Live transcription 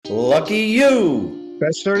Lucky you!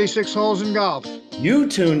 Best 36 holes in golf. You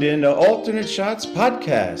tuned in to Alternate Shots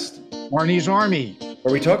Podcast, Arnie's Army.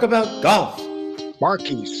 where we talk about golf,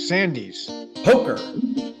 Marquis, Sandy's. poker,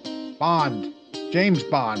 Bond. James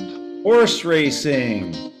Bond. horse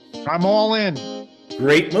racing, I'm all in.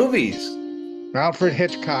 great movies. Alfred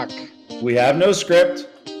Hitchcock. We have no script.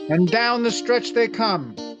 And down the stretch they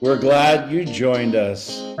come. We're glad you joined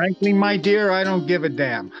us. Frankly, my dear, I don't give a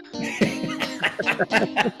damn.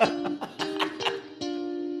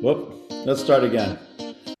 Whoop, let's start again.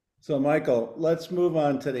 So, Michael, let's move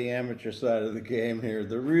on to the amateur side of the game here,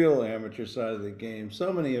 the real amateur side of the game.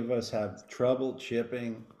 So many of us have trouble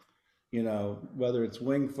chipping, whether it's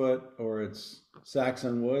Wingfoot or it's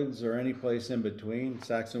Saxon Woods or any place in between.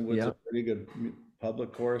 Saxon Woods is a pretty good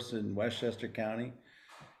public course in Westchester County.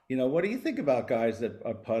 What do you think about guys that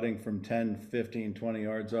are putting from 10, 15, 20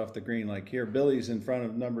 yards off the green? Like here, Billy's in front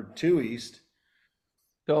of number 2 East.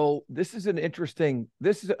 So this is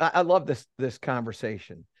I love this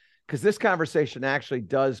conversation, because this conversation actually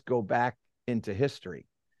does go back into history.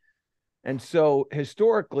 And so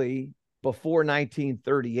historically, before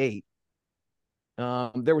 1938,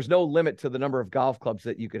 there was no limit to the number of golf clubs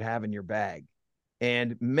that you could have in your bag.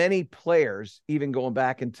 And many players, even going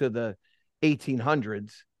back into the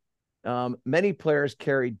 1800s, many players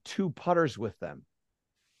carried 2 putters with them.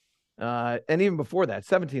 And even before that,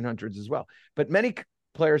 1700s as well. But many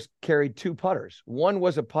players carried 2 putters. One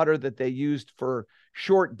was a putter that they used for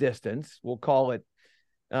short distance. We'll call it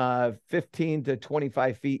 15 to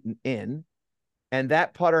 25 feet in. And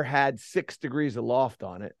that putter had 6 degrees of loft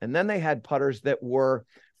on it. And then they had putters that were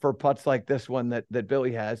for putts like this one that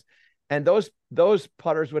Billy has. And those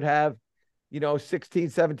putters would have, 16,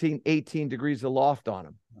 17, 18 degrees of loft on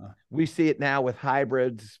them. We see it now with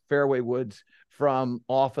hybrids, fairway woods from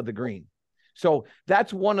off of the green. So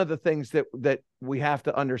that's one of the things that we have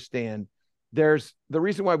to understand. There's the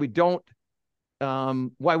reason why we don't,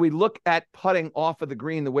 why we look at putting off of the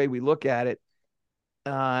green the way we look at it,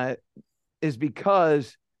 is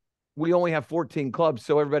because we only have 14 clubs.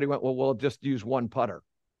 So everybody went, well, we'll just use one putter.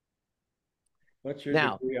 What's your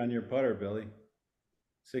degree on your putter, Billy?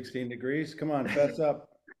 16 degrees? Come on, fess up.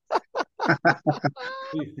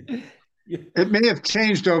 It may have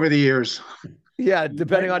changed over the years. Yeah,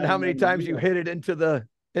 depending on how many times you hit it into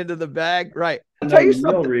the bag. Right. I'll tell you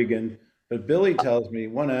something, Regan, but Billy tells me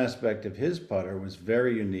one aspect of his putter was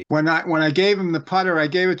very unique. When I gave him the putter, I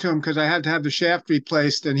gave it to him because I had to have the shaft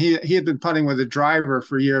replaced, and he had been putting with a driver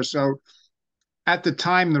for years. So at the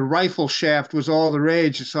time, the rifle shaft was all the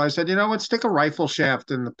rage. So I said, what, stick a rifle shaft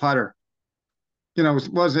in the putter.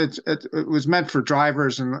 It was meant for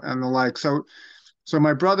drivers and the like. So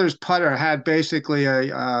my brother's putter had basically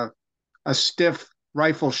a stiff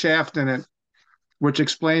rifle shaft in it, which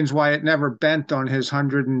explains why it never bent on his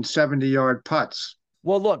 170-yard putts.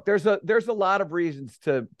 Well, look, there's a lot of reasons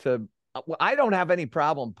to I don't have any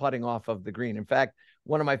problem putting off of the green. In fact,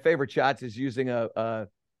 one of my favorite shots is using a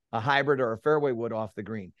hybrid or a fairway wood off the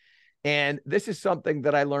green. And this is something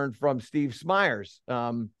that I learned from Steve Smyers,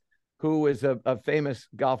 who is a famous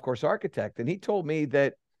golf course architect. And he told me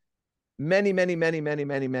that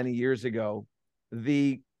many years ago,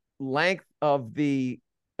 the length of the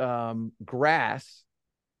grass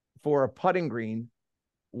for a putting green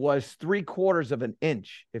was 3/4 of an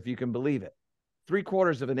inch, if you can believe it.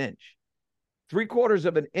 3/4 of an inch. 3/4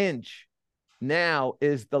 of an inch now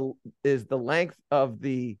is the length of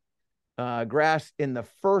the grass in the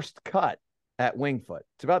first cut at Wingfoot.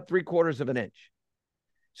 It's about 3/4 of an inch.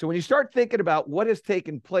 So when you start thinking about what has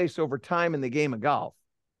taken place over time in the game of golf,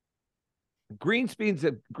 green speeds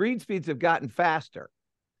have gotten faster.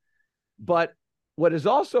 But what has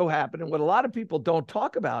also happened, and what a lot of people don't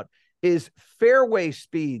talk about, is fairway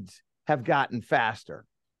speeds have gotten faster.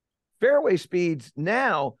 Fairway speeds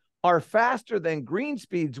now are faster than green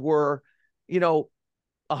speeds were,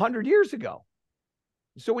 100 years ago.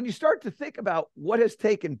 So when you start to think about what has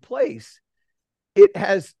taken place, it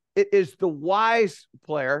is the wise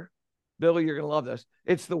player, Billy, you're going to love this.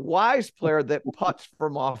 It's the wise player that putts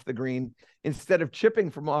from off the green instead of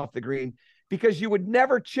chipping from off the green, because you would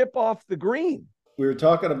never chip off the green. We were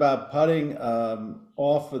talking about putting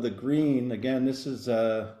off of the green. Again, this is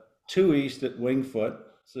 2 East at Wingfoot.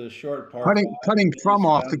 It's a short par. Putting from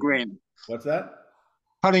off the green. What's that?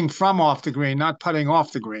 Putting from off the green, not putting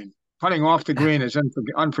off the green. Putting off the green is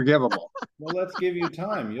unforgivable. Well, let's give you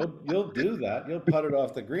time. You'll do that. You'll putt it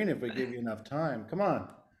off the green if we give you enough time. Come on,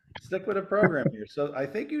 stick with the program here. So I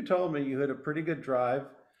think you told me you hit a pretty good drive.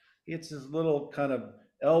 It's his little kind of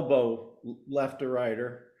elbow left to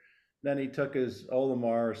righter. Then he took his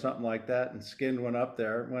Olimar or something like that and skinned one up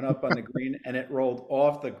there, went up on the green, and it rolled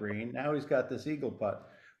off the green. Now he's got this eagle putt.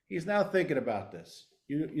 He's now thinking about this.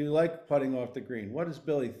 You like putting off the green. What is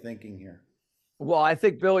Billy thinking here? Well, I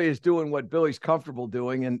think Billy is doing what Billy's comfortable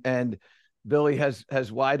doing, and Billy has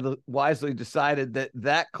wisely decided that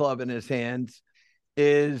that club in his hands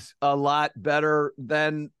is a lot better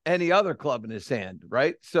than any other club in his hand,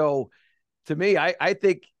 right? So to me, I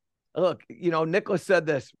think, look, Nicholas said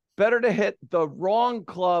this, better to hit the wrong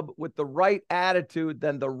club with the right attitude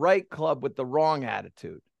than the right club with the wrong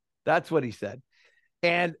attitude. That's what he said.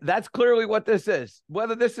 And that's clearly what this is.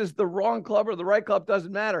 Whether this is the wrong club or the right club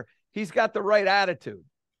doesn't matter. He's got the right attitude.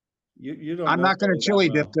 You don't. I'm not going to chili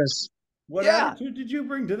dip this. What attitude did you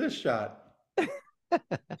bring to this shot?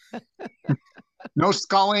 No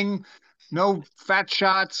sculling, no fat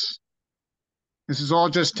shots. This is all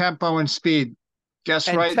just tempo and speed. Guess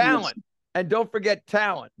and right. Talent. And don't forget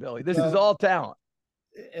talent, Billy. This is all talent.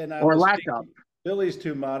 And or lack of. Billy's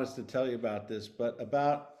too modest to tell you about this, but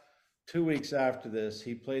about 2 weeks after this,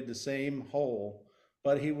 he played the same hole,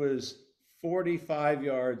 but he was 45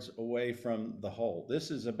 yards away from the hole.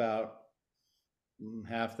 This is about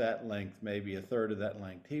half that length, maybe a third of that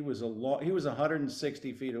length. He was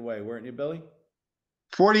 160 feet away, weren't you, Billy?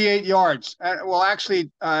 48 yards. Well, actually,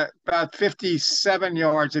 about 57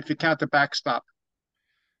 yards if you count the backstop.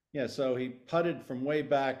 Yeah, so he putted from way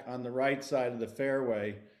back on the right side of the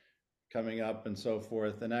fairway, coming up and so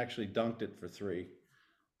forth, and actually dunked it for 3.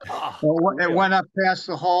 Well, it went up past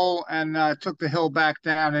the hole and took the hill back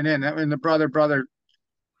down and in. In the brother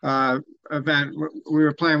event, we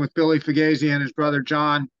were playing with Billy Fugazi and his brother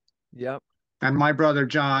John. Yep. And my brother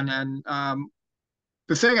John. And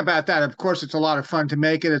the thing about that, of course, it's a lot of fun to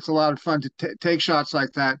make it. It's a lot of fun to take shots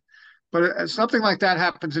like that. But something like that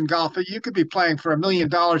happens in golf. You could be playing for $1 million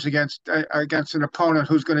against an opponent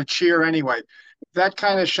who's going to cheer anyway. That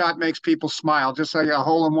kind of shot makes people smile, just like a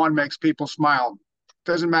hole-in-one makes people smile.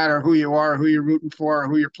 Doesn't matter who you are, who you're rooting for, or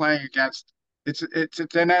who you're playing against. It's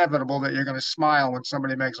inevitable that you're going to smile when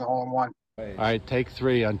somebody makes a hole-in-one. All right, take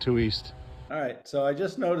 3 on 2 East. All right, so I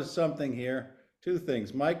just noticed something here. 2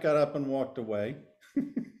 things. Mike got up and walked away.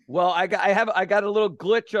 Well, I got a little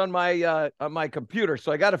glitch on my computer,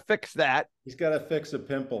 so I got to fix that. He's got to fix a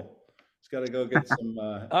pimple. He's got to go get some.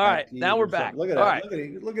 All right, now we're back. Look at all that.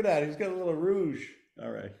 Right. Look at that. He's got a little rouge. All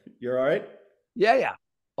right, you're all right. Yeah,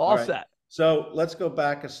 all right. set. So let's go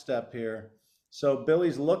back a step here. So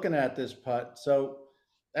Billy's looking at this putt. So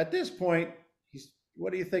at this point,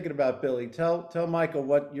 what are you thinking about, Billy? Tell Michael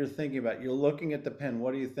what you're thinking about. You're looking at the pin.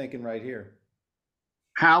 What are you thinking right here?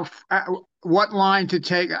 What line to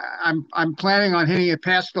take? I'm planning on hitting it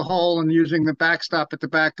past the hole and using the backstop at the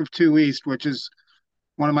back of 2 East, which is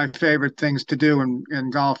one of my favorite things to do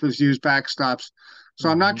in golf is use backstops. So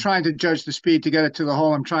I'm not trying to judge the speed to get it to the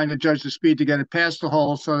hole. I'm trying to judge the speed to get it past the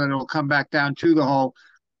hole so that it'll come back down to the hole,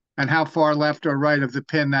 and how far left or right of the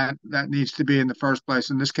pin that needs to be in the first place.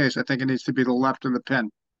 In this case, I think it needs to be the left of the pin.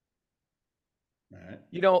 All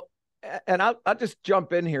right. And I'll just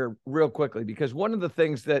jump in here real quickly, because one of the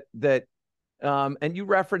things that and you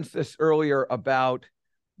referenced this earlier about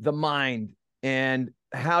the mind and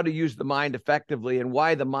how to use the mind effectively and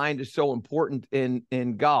why the mind is so important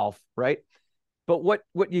in golf, right? But what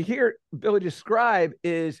you hear Billy describe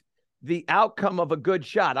is the outcome of a good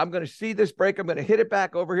shot. I'm going to see this break. I'm going to hit it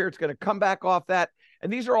back over here. It's going to come back off that.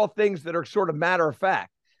 And these are all things that are sort of matter of fact.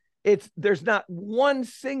 There's not one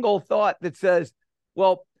single thought that says,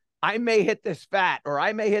 well, I may hit this fat, or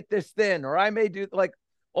I may hit this thin, or I may do like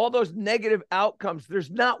all those negative outcomes.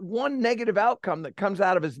 There's not one negative outcome that comes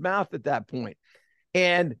out of his mouth at that point.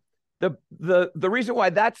 And the reason why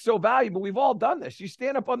that's so valuable, we've all done this. You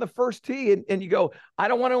stand up on the first tee and you go, I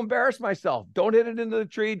don't want to embarrass myself. Don't hit it into the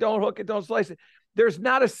tree. Don't hook it. Don't slice it. There's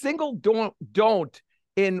not a single don't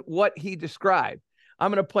in what he described.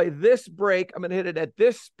 I'm going to play this break. I'm going to hit it at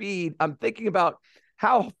this speed. I'm thinking about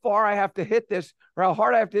how far I have to hit this, or how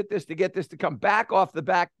hard I have to hit this to get this to come back off the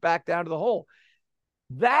back down to the hole.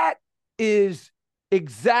 That is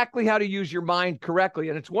exactly how to use your mind correctly.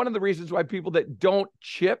 And it's one of the reasons why people that don't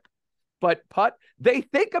chip but putt, they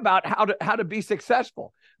think about how to be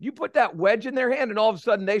successful. You put that wedge in their hand and all of a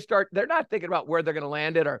sudden they're not thinking about where they're going to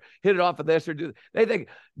land it or hit it off of this or do. They think,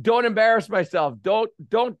 don't embarrass myself. Don't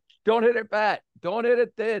hit it fat. Don't hit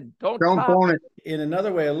it thin. Don't bone it. In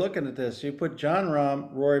another way of looking at this, you put John Rahm,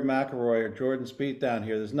 Rory McIlroy, or Jordan Spieth down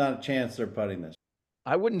here. There's not a chance they're putting this.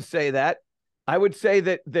 I wouldn't say that. I would say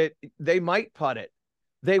that they might putt it.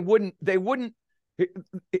 They wouldn't.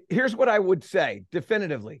 Here's what I would say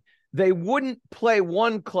definitively. They wouldn't play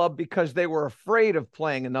one club because they were afraid of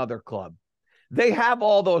playing another club. They have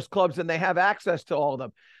all those clubs and they have access to all of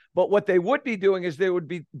them. But what they would be doing is they would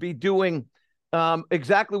be doing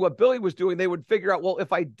exactly what Billy was doing. They would figure out, well,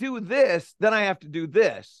 if I do this, then I have to do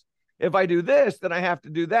this. If I do this, then I have to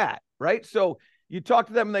do that, right? So you talk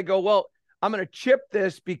to them and they go, well, I'm going to chip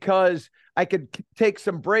this because I could take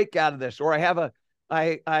some break out of this, or I have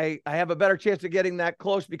a better chance of getting that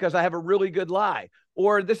close because I have a really good lie,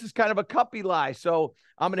 or this is kind of a cuppy lie. So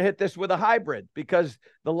I'm going to hit this with a hybrid because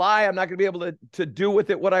the lie, I'm not going to be able to do with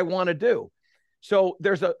it what I want to do. So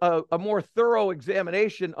there's a more thorough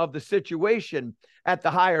examination of the situation at the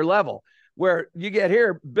higher level. Where you get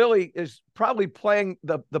here, Billy is probably playing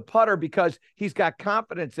the putter because he's got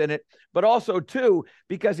confidence in it, but also too,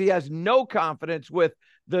 because he has no confidence with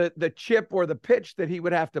the chip or the pitch that he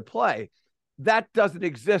would have to play. That doesn't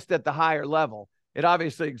exist at the higher level. It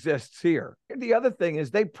obviously exists here. And the other thing is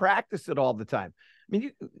they practice it all the time. I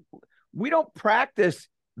mean, we don't practice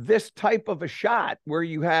this type of a shot where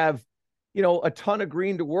you have, a ton of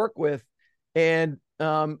green to work with and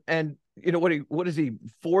what is he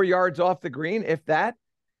 4 yards off the green, if that?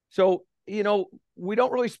 So, we don't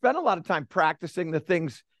really spend a lot of time practicing the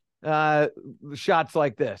things, shots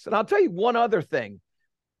like this. And I'll tell you one other thing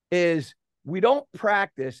is we don't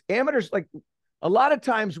practice amateurs. Like a lot of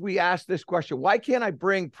times we ask this question, why can't I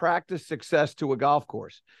bring practice success to a golf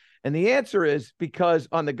course? And the answer is because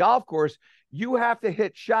on the golf course, you have to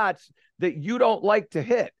hit shots that you don't like to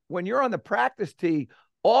hit. When you're on the practice tee,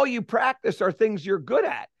 all you practice are things you're good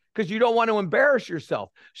at, because you don't want to embarrass yourself.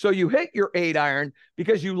 So you hit your 8-iron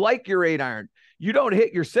because you like your 8-iron. You don't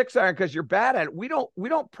hit your 6-iron because you're bad at it. We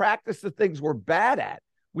don't practice the things we're bad at.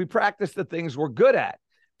 We practice the things we're good at.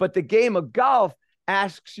 But the game of golf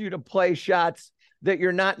asks you to play shots that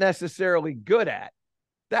you're not necessarily good at.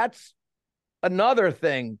 That's another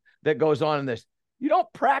thing that goes on in this. You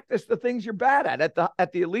don't practice the things you're bad at.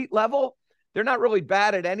 At the elite level, they're not really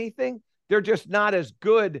bad at anything. They're just not as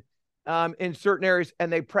good in certain areas,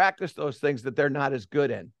 and they practice those things that they're not as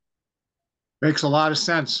good in. Makes a lot of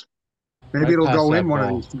sense. Maybe it'll go in one of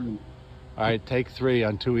these times. All right, take 3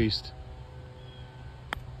 on 2 East.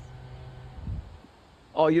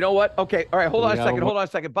 Oh, you know what? Okay. All right. Hold on a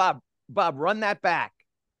second. Bob, run that back.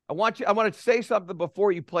 I want to say something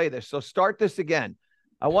before you play this. So start this again.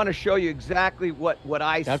 I want to show you exactly what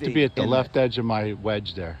I see. You have to be at the left edge of my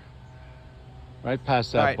wedge there. Right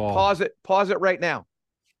past that ball. Pause it right now.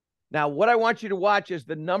 Now, what I want you to watch is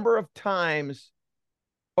the number of times,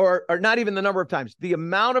 or not even the number of times, the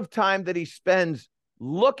amount of time that he spends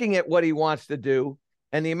looking at what he wants to do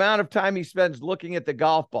and the amount of time he spends looking at the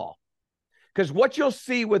golf ball. Because what you'll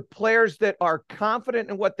see with players that are confident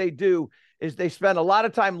in what they do is they spend a lot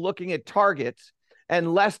of time looking at targets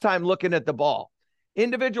and less time looking at the ball.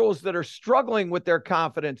 Individuals that are struggling with their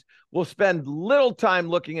confidence will spend little time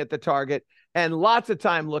looking at the target and lots of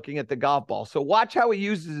time looking at the golf ball. So watch how he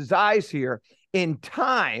uses his eyes here in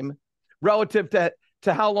time relative to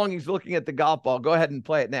how long he's looking at the golf ball. Go ahead and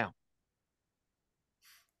play it now.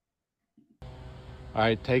 All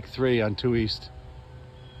right, take 3 on 2 East.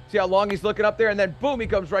 See how long he's looking up there, and then boom, he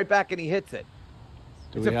comes right back and he hits it.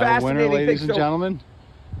 Do we have a winner, ladies and gentlemen?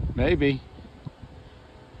 Maybe.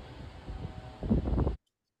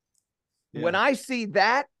 When I see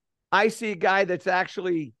that, I see a guy that's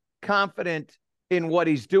actually confident in what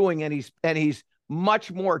he's doing, and he's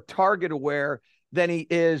much more target aware than he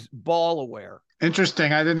is ball aware.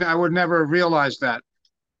 Interesting. I would never realize that.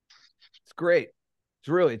 It's great.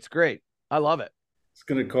 It's great. I love it. It's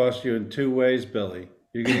going to cost you in 2 ways, Billy.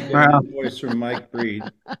 You're going to get an invoice from Mike Breed,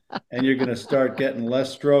 and you're going to start getting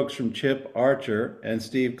less strokes from Chip Archer and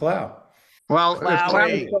Steve Clow. Well, if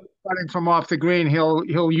Clowey's putting from off the green,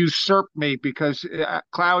 he'll usurp me because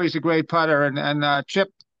Clowey's a great putter, and Chip,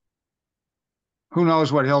 who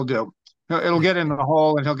knows what he'll do? It'll get in the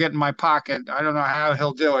hole and he'll get in my pocket. I don't know how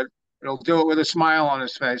he'll do it. He'll do it with a smile on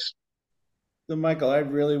his face. So, Michael, I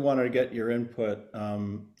really wanted to get your input.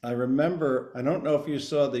 I remember, I don't know if you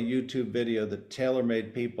saw the YouTube video that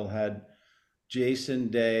TaylorMade People had Jason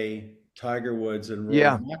Day, Tiger Woods, and Rory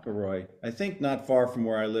McIlroy. I think not far from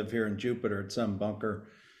where I live here in Jupiter at some bunker.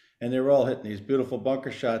 And they were all hitting these beautiful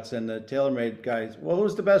bunker shots. And the TaylorMade guys, well,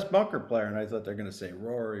 who's the best bunker player? And I thought they're going to say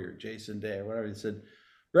Rory or Jason Day or whatever. He said,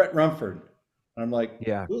 Brett Rumford. And I'm like,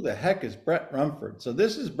 who the heck is Brett Rumford? So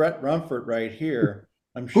this is Brett Rumford right here.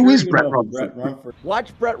 I'm sure who is Brett Rumford?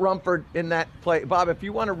 Watch Brett Rumford in that play. Bob, if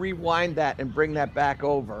you want to rewind that and bring that back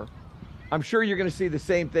over, I'm sure you're going to see the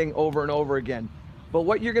same thing over and over again. But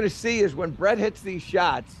what you're going to see is when Brett hits these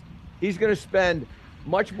shots, he's going to spend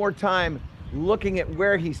much more time looking at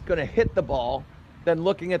where he's going to hit the ball than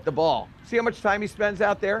looking at the ball. See how much time he spends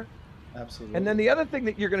out there? Absolutely. And then the other thing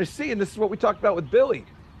that you're going to see, and this is what we talked about with Billy,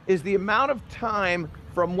 is the amount of time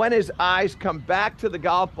from when his eyes come back to the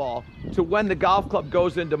golf ball to when the golf club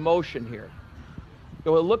goes into motion here.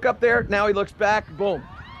 So he'll look up there, now he looks back, boom,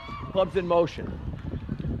 club's in motion.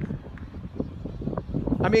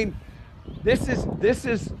 I mean, he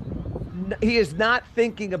is not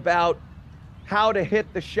thinking about how to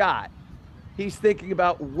hit the shot. He's thinking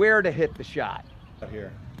about where to hit the shot.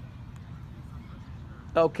 Here.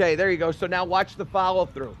 Okay, there you go. So now watch the follow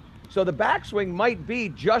through. So the backswing might be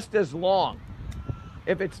just as long.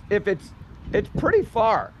 It's pretty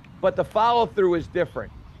far, but the follow through is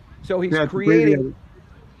different. So he's creating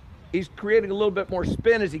a little bit more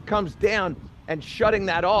spin as he comes down and shutting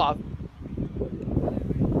that off.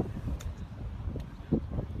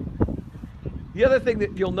 The other thing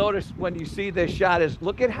that you'll notice when you see this shot is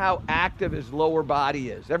look at how active his lower body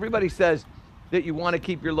is. Everybody says that you want to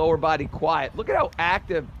keep your lower body quiet. Look at how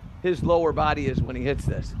active his lower body is when he hits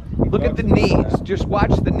this. Look at the knees. Just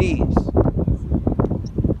watch the knees.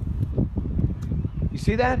 You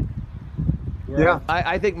see that? Yeah.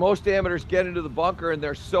 I think most amateurs get into the bunker and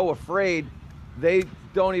they're so afraid they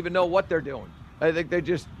don't even know what they're doing. I think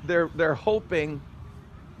they're hoping,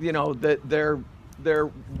 you know, that their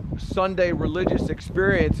Sunday religious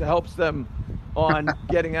experience helps them on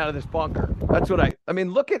getting out of this bunker. That's what I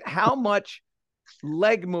mean, look at how much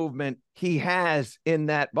leg movement he has in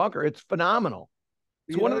that bunker. It's phenomenal.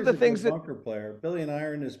 It's one of the things that bunker player, Billy and I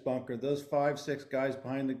are in this bunker. Those 5-6 guys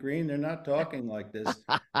behind the green, they're not talking like this.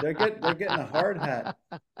 They're getting a hard hat.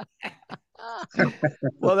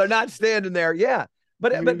 Well, they're not standing there. Yeah.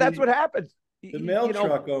 But that's what happens. The mail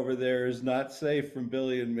truck over there is not safe from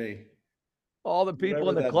Billy and me. All the people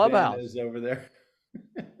Whatever in the clubhouse is over there.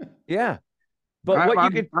 Yeah. But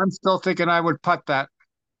I'm still thinking I would putt that.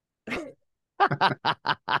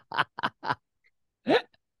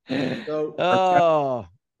 So,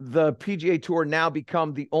 the PGA Tour now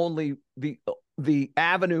become the only the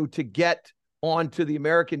avenue to get onto the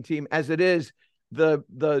American team, as it is the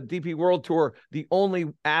DP World Tour, the only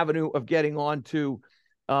avenue of getting onto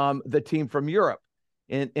the team from Europe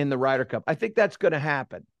in the Ryder Cup. I think that's going to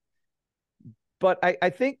happen. But I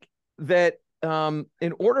think that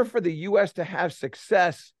in order for the U.S. to have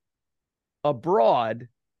success abroad,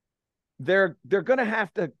 they're going to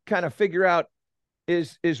have to kind of figure out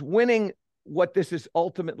is winning what this is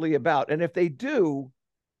ultimately about. And if they do,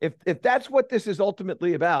 if that's what this is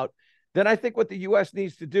ultimately about, then I think what the U.S.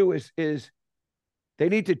 needs to do is they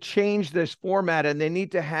need to change this format, and they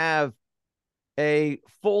need to have a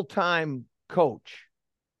full-time coach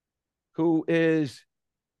who is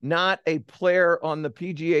not a player on the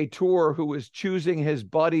PGA Tour who is choosing his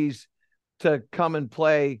buddies to come and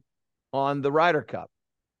play on the Ryder Cup.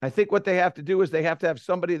 I think what they have to do is they have to have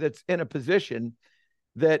somebody that's in a position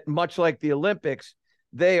that, much like the Olympics,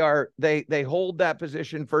 they hold that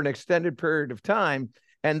position for an extended period of time,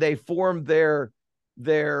 and they form their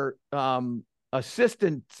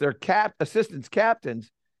assistants, their assistants captains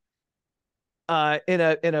in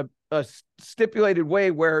a stipulated way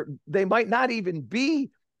where they might not even be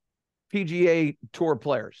PGA Tour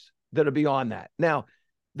players that'll be on that. Now,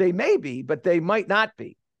 they may be, but they might not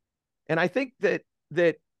be. And I think that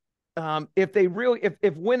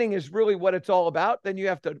if winning is really what it's all about, then you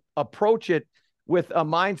have to approach it with a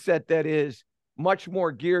mindset that is much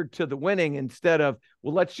more geared to the winning, instead of,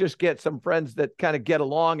 well, let's just get some friends that kind of get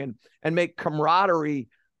along and make camaraderie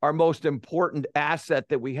our most important asset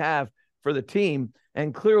that we have for the team.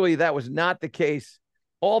 And clearly that was not the case.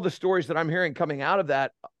 All the stories that I'm hearing coming out of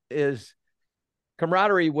that is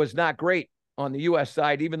camaraderie was not great on the U.S.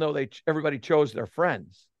 side, even though everybody chose their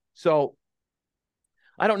friends. So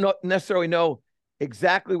I don't necessarily know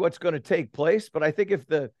exactly what's going to take place, but I think if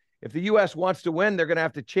the U.S. wants to win, they're going to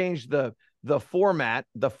have to change the format,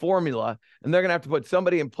 the formula, and they're going to have to put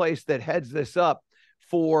somebody in place that heads this up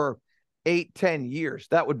for 8-10 years.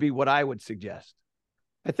 That would be what I would suggest.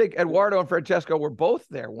 I think Eduardo and Francesco were both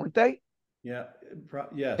there, weren't they? Yeah.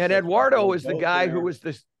 Yes. And Eduardo is the guy who was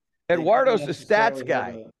this. Eduardo's the stats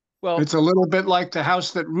guy. Well, it's a little bit like the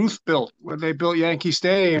house that Ruth built when they built Yankee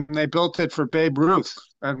Stadium. They built it for Babe Ruth,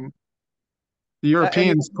 and the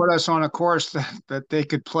Europeans put us on a course that they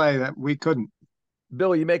could play that we couldn't.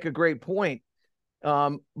 Bill, you make a great point.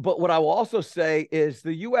 But what I will also say is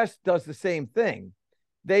the U.S. does the same thing.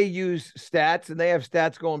 They use stats, and they have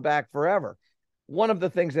stats going back forever. One of the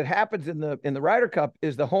things that happens in the Ryder Cup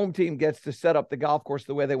is the home team gets to set up the golf course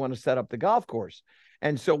the way they want to set up the golf course.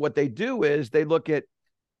 And so what they do is they look at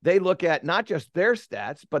not just their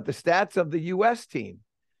stats, but the stats of the U.S. team.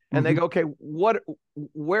 And they go, okay,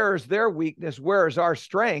 where is their weakness? Where is our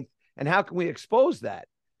strength? And how can we expose that?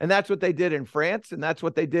 And that's what they did in France, and that's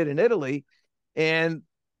what they did in Italy. And,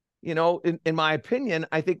 you know, in my opinion,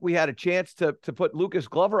 I think we had a chance to put Lucas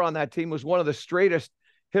Glover on that team. Was one of the straightest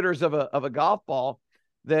hitters of a golf ball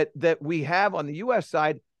that we have on the U.S.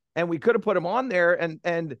 side. And we could have put him on there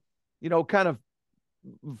and, you know, kind of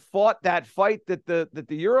fought that fight that the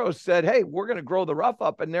Euros said, hey, we're going to grow the rough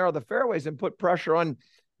up and narrow the fairways and put pressure on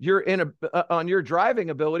your driving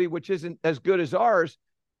ability, which isn't as good as ours.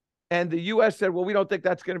 And the U.S. said, well, we don't think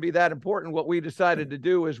that's going to be that important. What we decided to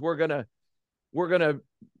do is we're going to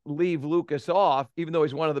leave Lucas off, even though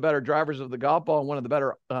he's one of the better drivers of the golf ball and one of the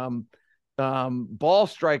better ball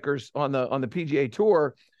strikers on the PGA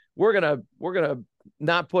Tour. We're gonna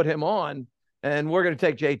not put him on, and we're gonna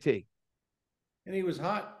take JT. And he was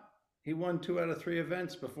hot. He won 2 out of 3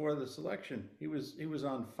 events before the selection. He was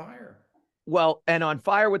on fire. Well, and on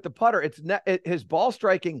fire with the putter. His ball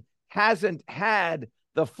striking hasn't had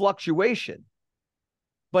the fluctuation,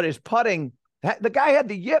 but his putting, the guy had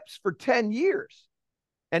the yips for 10 years,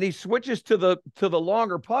 and he switches to the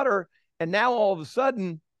longer putter, and now all of a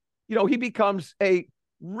sudden, you know, he becomes a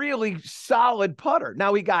really solid putter.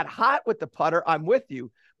 Now he got hot with the putter, I'm with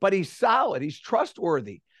you, but he's solid, he's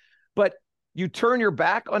trustworthy. But you turn your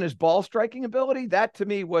back on his ball striking ability, that to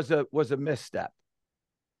me was a misstep.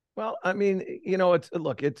 Well, I mean, you know, it's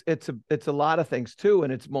a lot of things too,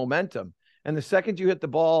 and it's momentum. And the second you hit the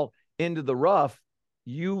ball into the rough,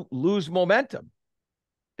 you lose momentum.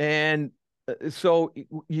 And so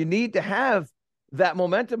you need to have that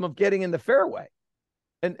momentum of getting in the fairway.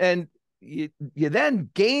 And you then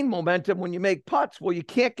gain momentum when you make putts. Well, you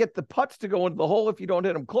can't get the putts to go into the hole if you don't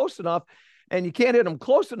hit them close enough. And you can't hit them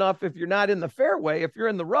close enough if you're not in the fairway. If you're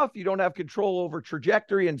in the rough, you don't have control over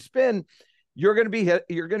trajectory and spin. You're going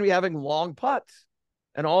to be having long putts.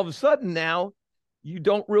 And all of a sudden now, you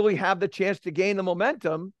don't really have the chance to gain the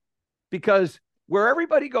momentum, because where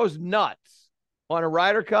everybody goes nuts on a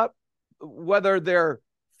Ryder Cup, whether they're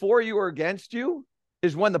for you or against you,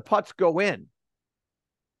 is when the putts go in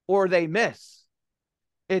or they miss.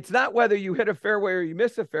 It's not whether you hit a fairway or you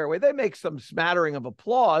miss a fairway. They make some smattering of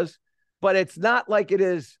applause, but it's not like it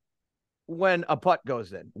is when a putt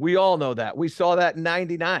goes in. We all know that. We saw that in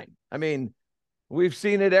 99. I mean, we've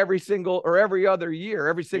seen it every other year,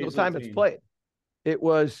 every single time it's played. It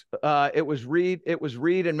was Reed and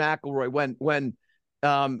McIlroy when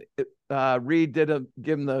Reed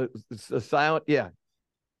give him the silent. Yeah.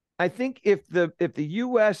 I think if the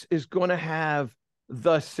US is going to have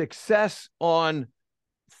the success on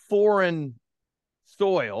foreign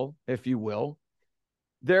soil, if you will,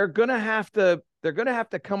 they're going to have to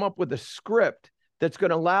come up with a script that's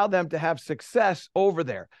going to allow them to have success over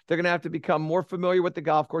there. They're going to have to become more familiar with the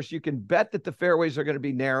golf course. You can bet that the fairways are going to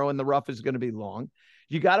be narrow and the rough is going to be long.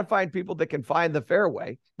 You got to find people that can find the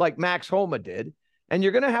fairway, like Max Homa did. And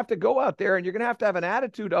you're going to have to go out there and you're going to have an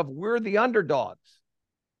attitude of we're the underdogs.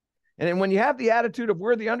 And then when you have the attitude of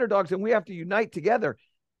we're the underdogs and we have to unite together,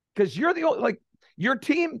 because you're the only, like your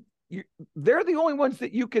team, they're the only ones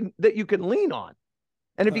that you can lean on.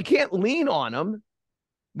 And if you can't lean on them,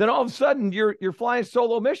 then all of a sudden you're flying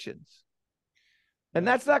solo missions. And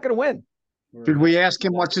that's not going to win. Did we ask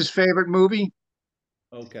him what's his favorite movie?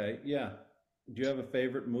 Okay, yeah. Do you have a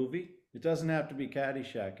favorite movie? It doesn't have to be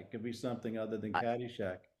Caddyshack. It could be something other than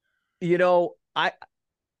Caddyshack. You know,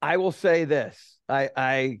 I will say this.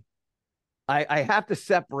 I have to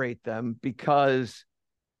separate them because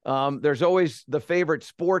there's always the favorite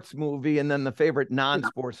sports movie and then the favorite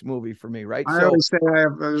non-sports movie for me, right? I always say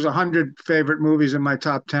there's 100 favorite movies in my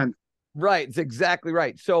top 10. Right, it's exactly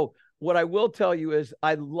right. So what I will tell you is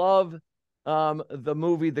I love the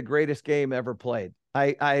movie The Greatest Game Ever Played.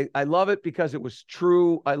 I love it because it was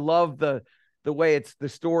true. I love the way the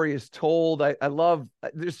story is told. I love,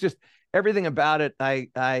 there's just everything about it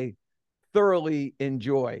I thoroughly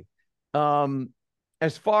enjoy.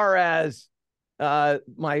 As far as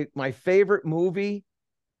my favorite movie,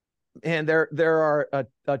 and there are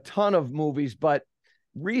a ton of movies, but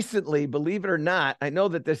recently, believe it or not, I know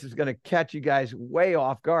that this is going to catch you guys way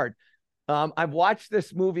off guard. I've watched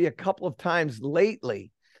this movie a couple of times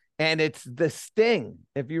lately, and it's The Sting.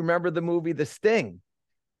 If you remember the movie The Sting.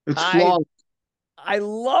 It's flawless. I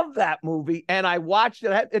love that movie, and I watched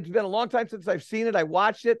it. It's been a long time since I've seen it. I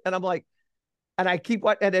watched it, and I'm like, and I keep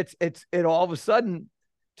watching, and it's all of a sudden,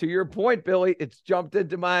 to your point, Billy, it's jumped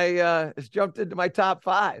into my top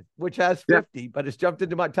 5, which has 50, but it's jumped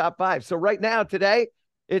into my top 5. So right now, today,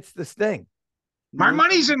 it's The Sting. My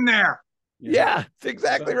money's in there. Yeah, it's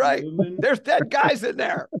exactly right. Newman, there's dead guys in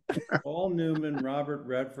there. Paul Newman, Robert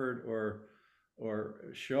Redford,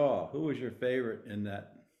 or Shaw. Who was your favorite in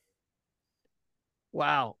that?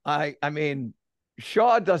 Wow. I mean,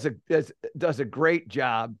 Shaw does a great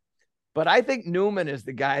job, but I think Newman is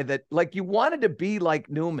the guy that, like, you wanted to be like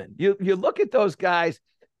Newman. You look at those guys.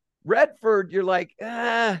 Redford, you're like,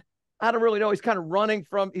 I don't really know. He's kind of running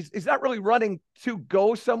from. He's not really running to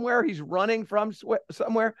go somewhere. He's running from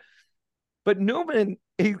somewhere. But Newman,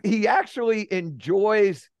 he actually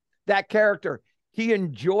enjoys that character. He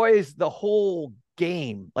enjoys the whole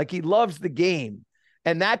game. Like, he loves the game.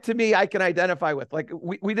 And that, to me, I can identify with. Like,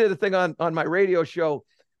 we did a thing on my radio show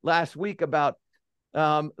last week about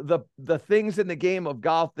the things in the game of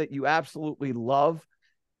golf that you absolutely love.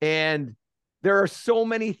 And there are so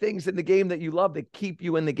many things in the game that you love that keep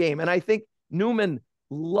you in the game. And I think Newman,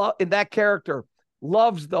 in that character,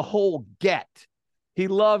 loves the whole get. He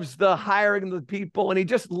loves the hiring the people, and he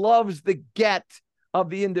just loves the get of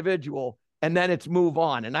the individual. And then it's move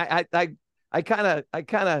on. And I kind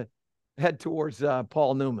of head towards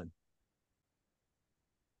Paul Newman.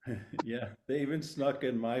 Yeah, they even snuck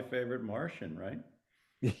in my favorite Martian, right?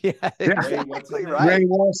 Yeah, exactly right. Ray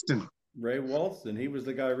Walston. Ray Walston. He was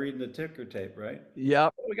the guy reading the ticker tape, right?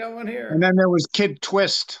 Yep. Oh, we got one here. And then there was Kid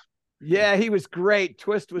Twist. Yeah, he was great.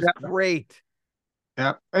 Twist was great.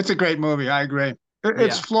 Yeah, it's a great movie. I agree.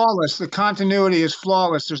 It's flawless. The continuity is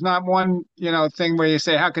flawless. There's not one, thing where you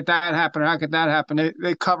say, how could that happen? Or how could that happen?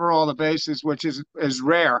 They cover all the bases, which is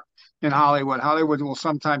rare in Hollywood. Hollywood will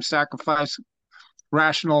sometimes sacrifice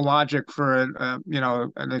rational logic for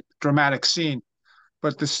a dramatic scene.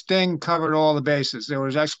 But The Sting covered all the bases. There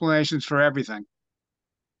was explanations for everything.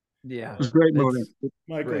 Yeah. It was a great movie.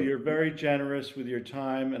 Michael, you're very generous with your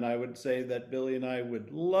time, and I would say that Billy and I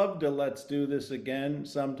would love to let's do this again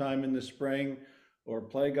sometime in the spring, or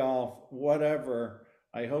play golf, whatever.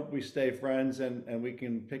 I hope we stay friends and we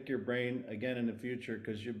can pick your brain again in the future,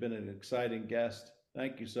 because you've been an exciting guest.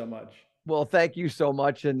 Thank you so much. Well, thank you so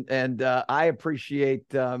much. And I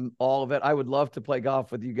appreciate all of it. I would love to play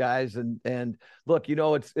golf with you guys. And look,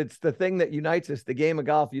 it's the thing that unites us. The game of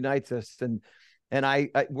golf unites us. And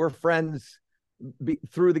we're friends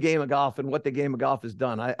through the game of golf and what the game of golf has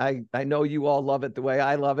done. I know you all love it the way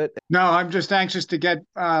I love it. No, I'm just anxious to get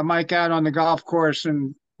Mike out on the golf course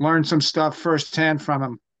and learn some stuff firsthand from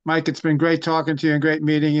him. Mike, it's been great talking to you and great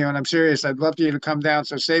meeting you. And I'm serious. I'd love for you to come down.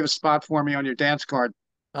 So save a spot for me on your dance card.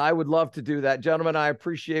 I would love to do that. Gentlemen, I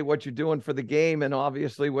appreciate what you're doing for the game, and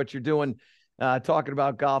obviously what you're doing talking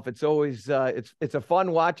about golf. It's always it's a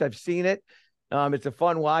fun watch. I've seen it. It's a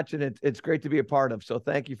fun watch, and it's great to be a part of. So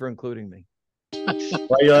thank you for including me. Why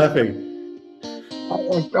are you laughing?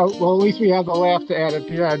 Well, at least we have the laugh to add at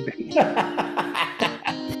the end.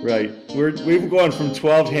 Right. We've gone from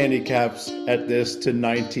 12 handicaps at this to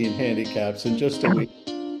 19 handicaps in just a week.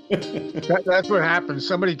 That's what happened.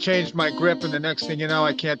 Somebody changed my grip, and the next thing you know,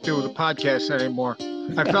 I can't do the podcast anymore.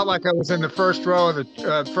 I felt like I was in the first row of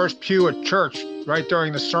the first pew at church right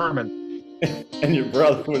during the sermon. And your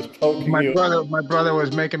brother was poking you. My brother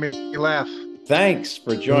was making me laugh. Thanks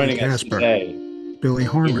for joining us today. Billy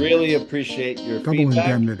Harmon. We really appreciate your Double feedback.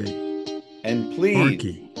 Indemnity. And please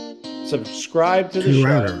Arky. Subscribe to the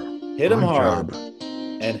show. Hit them hard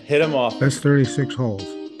and hit them off. That's 36 holes.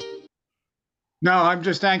 No, I'm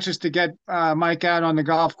just anxious to get Mike out on the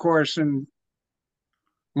golf course and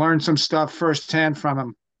learn some stuff firsthand from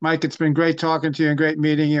him. Mike, it's been great talking to you and great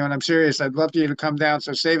meeting you. And I'm serious. I'd love for you to come down.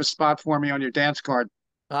 So save a spot for me on your dance card.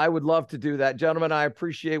 I would love to do that. Gentlemen, I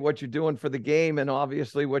appreciate what you're doing for the game, and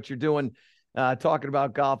obviously what you're doing talking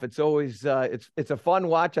about golf. It's always it's a fun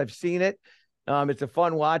watch. I've seen it. It's a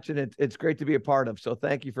fun watch, and it's great to be a part of. So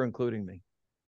thank you for including me.